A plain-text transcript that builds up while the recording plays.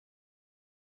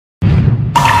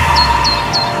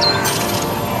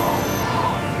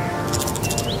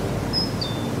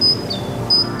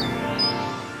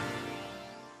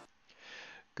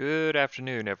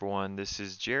afternoon, everyone. This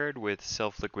is Jared with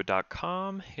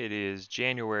selfliquid.com. It is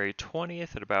January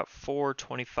 20th at about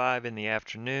 4:25 in the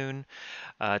afternoon.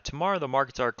 Tomorrow the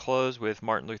markets are closed with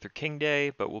Martin Luther King Day,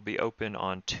 but will be open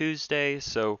on Tuesday.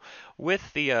 So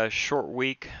with the short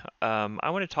week,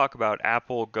 I want to talk about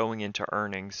Apple going into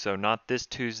earnings. So not this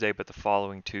Tuesday, but the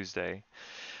following Tuesday.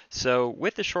 So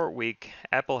with the short week,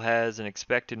 Apple has an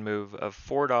expected move of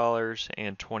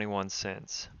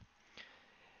 $4.21.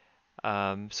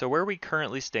 So where we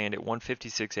currently stand at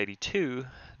 156.82,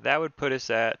 that would put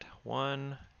us at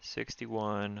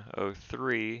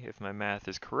 161.03 if my math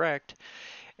is correct.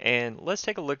 And let's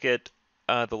take a look at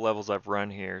the levels I've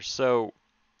run here. So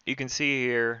you can see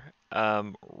here,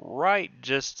 right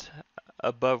just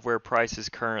above where price is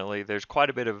currently, there's quite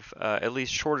a bit of at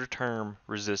least shorter term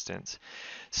resistance.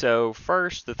 So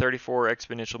first, the 34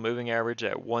 exponential moving average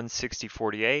at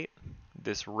 160.48.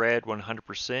 This red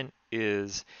 100%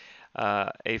 is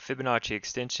a Fibonacci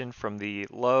extension from the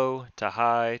low to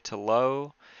high to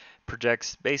low,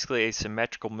 projects basically a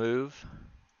symmetrical move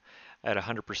at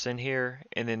 100% here,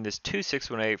 and then this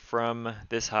 2618 from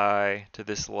this high to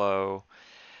this low.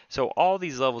 So all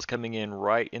these levels coming in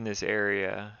right in this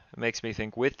area makes me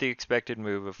think, with the expected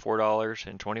move of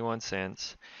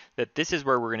 $4.21, that this is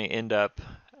where we're going to end up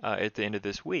at the end of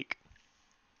this week.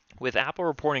 With Apple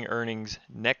reporting earnings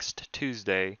next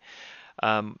Tuesday,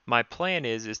 my plan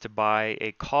is to buy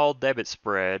a call debit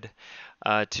spread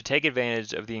to take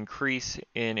advantage of the increase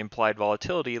in implied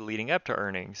volatility leading up to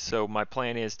earnings. So my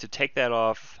plan is to take that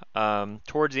off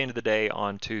towards the end of the day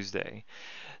on Tuesday.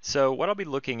 So what I'll be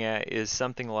looking at is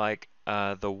something like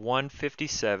the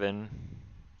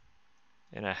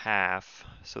 157.5.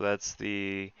 So that's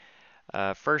the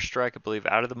first strike, I believe,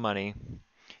 out of the money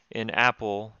in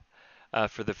Apple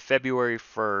for the February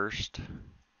 1st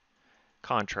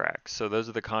contracts. So those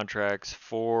are the contracts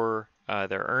for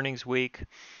their earnings week.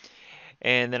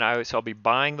 And then I'll be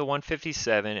buying the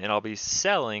 157 and I'll be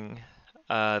selling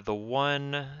the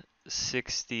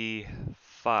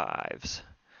 165s.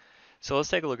 So let's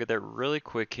take a look at that really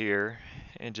quick here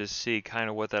and just see kind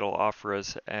of what that'll offer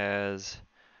us as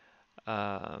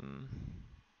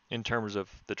in terms of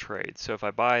the trade. So if I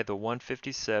buy the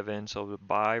 157, so I'll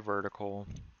buy vertical,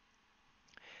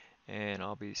 and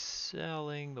I'll be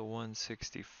selling the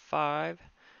 165.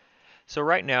 So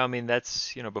right now, I mean,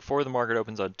 that's, before the market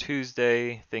opens on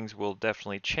Tuesday, things will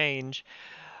definitely change.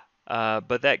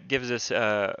 But that gives us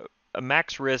a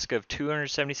max risk of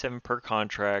 277 per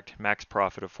contract, max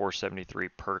profit of 473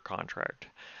 per contract.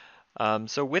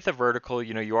 So with a vertical,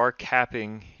 you are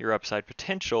capping your upside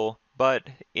potential. But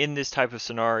in this type of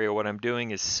scenario, what I'm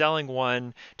doing is selling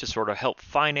one to sort of help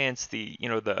finance the,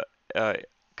 the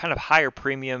kind of higher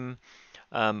premium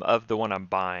of the one I'm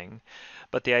buying.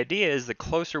 But the idea is the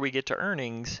closer we get to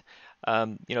earnings,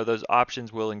 those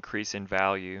options will increase in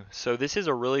value. So this is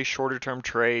a really shorter term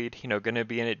trade, going to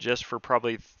be in it just for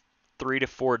probably 3 to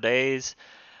 4 days.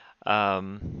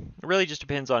 It really just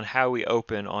depends on how we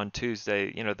open on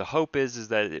Tuesday. The hope is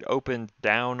that it opens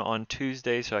down on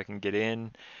Tuesday so I can get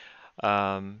in.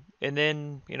 And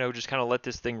then, just kind of let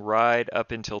this thing ride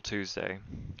up until Tuesday.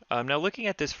 Now looking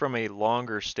at this from a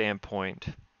longer standpoint,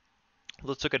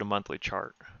 let's look at a monthly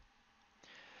chart.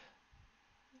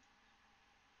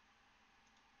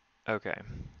 Okay,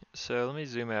 so let me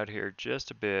zoom out here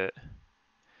just a bit.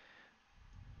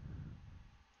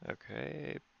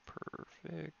 Okay,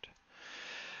 perfect.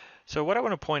 So what I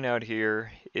want to point out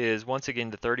here is, once again,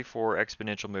 the 34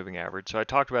 exponential moving average. So I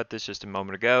talked about this just a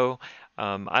moment ago.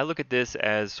 I look at this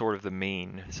as sort of the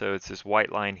mean. So it's this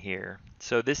white line here.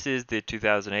 So this is the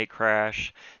 2008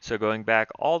 crash. So going back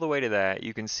all the way to that,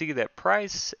 you can see that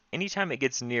price, anytime it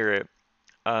gets near it,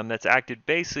 that's acted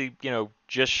basically,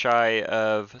 just shy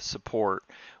of support.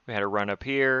 We had a run up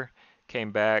here,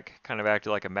 came back, kind of acted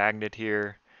like a magnet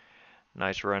here.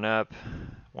 Nice run up.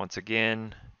 Once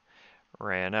again,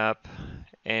 ran up.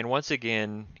 And once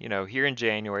again, here in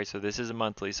January, so this is a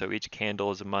monthly, so each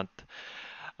candle is a month.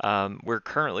 We're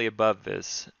currently above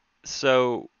this.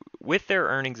 So with their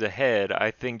earnings ahead,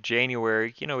 I think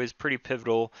January, is pretty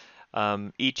pivotal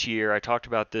each year. I talked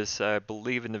about this, I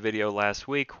believe, in the video last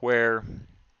week, where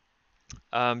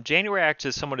January acts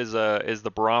as somewhat as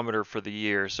the barometer for the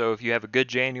year. So if you have a good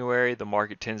January, the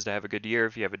market tends to have a good year.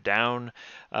 If you have a down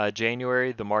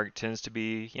January, the market tends to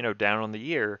be, down on the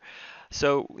year.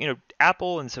 So,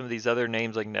 Apple and some of these other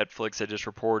names like Netflix that just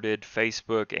reported,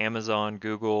 Facebook, Amazon,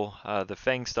 Google, the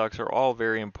FANG stocks are all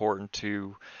very important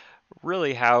to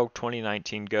really how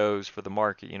 2019 goes for the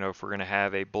market, if we're going to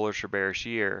have a bullish or bearish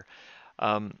year.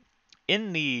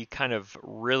 In the kind of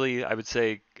really, I would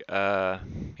say,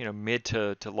 mid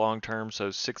to long term, so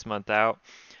 6 month out,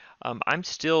 I'm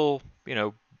still,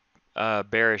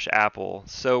 bearish Apple.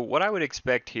 So what I would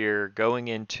expect here going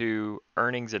into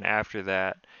earnings and after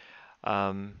that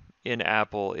um, in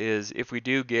Apple is if we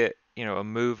do get, a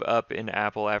move up in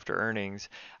Apple after earnings,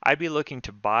 I'd be looking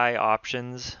to buy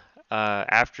options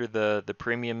after the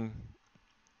premium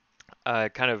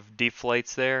kind of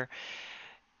deflates there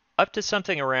up to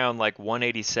something around like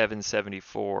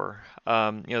 187.74.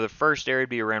 The first area would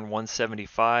be around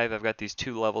 175. I've got these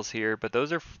two levels here, but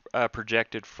those are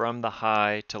projected from the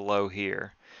high to low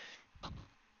here.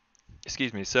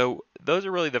 Excuse me. So those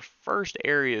are really the first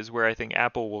areas where I think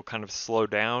Apple will kind of slow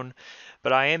down,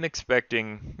 but I am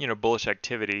expecting, bullish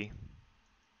activity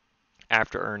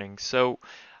after earnings. So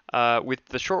with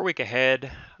the short week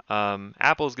ahead,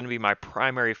 Apple is going to be my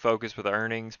primary focus with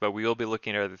earnings, but we will be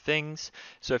looking at other things.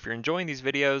 So if you're enjoying these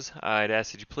videos, I'd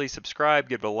ask that you please subscribe,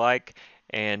 give it a like,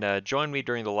 and join me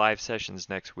during the live sessions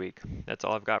next week. That's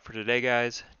all I've got for today,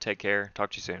 guys. Take care.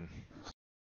 Talk to you soon.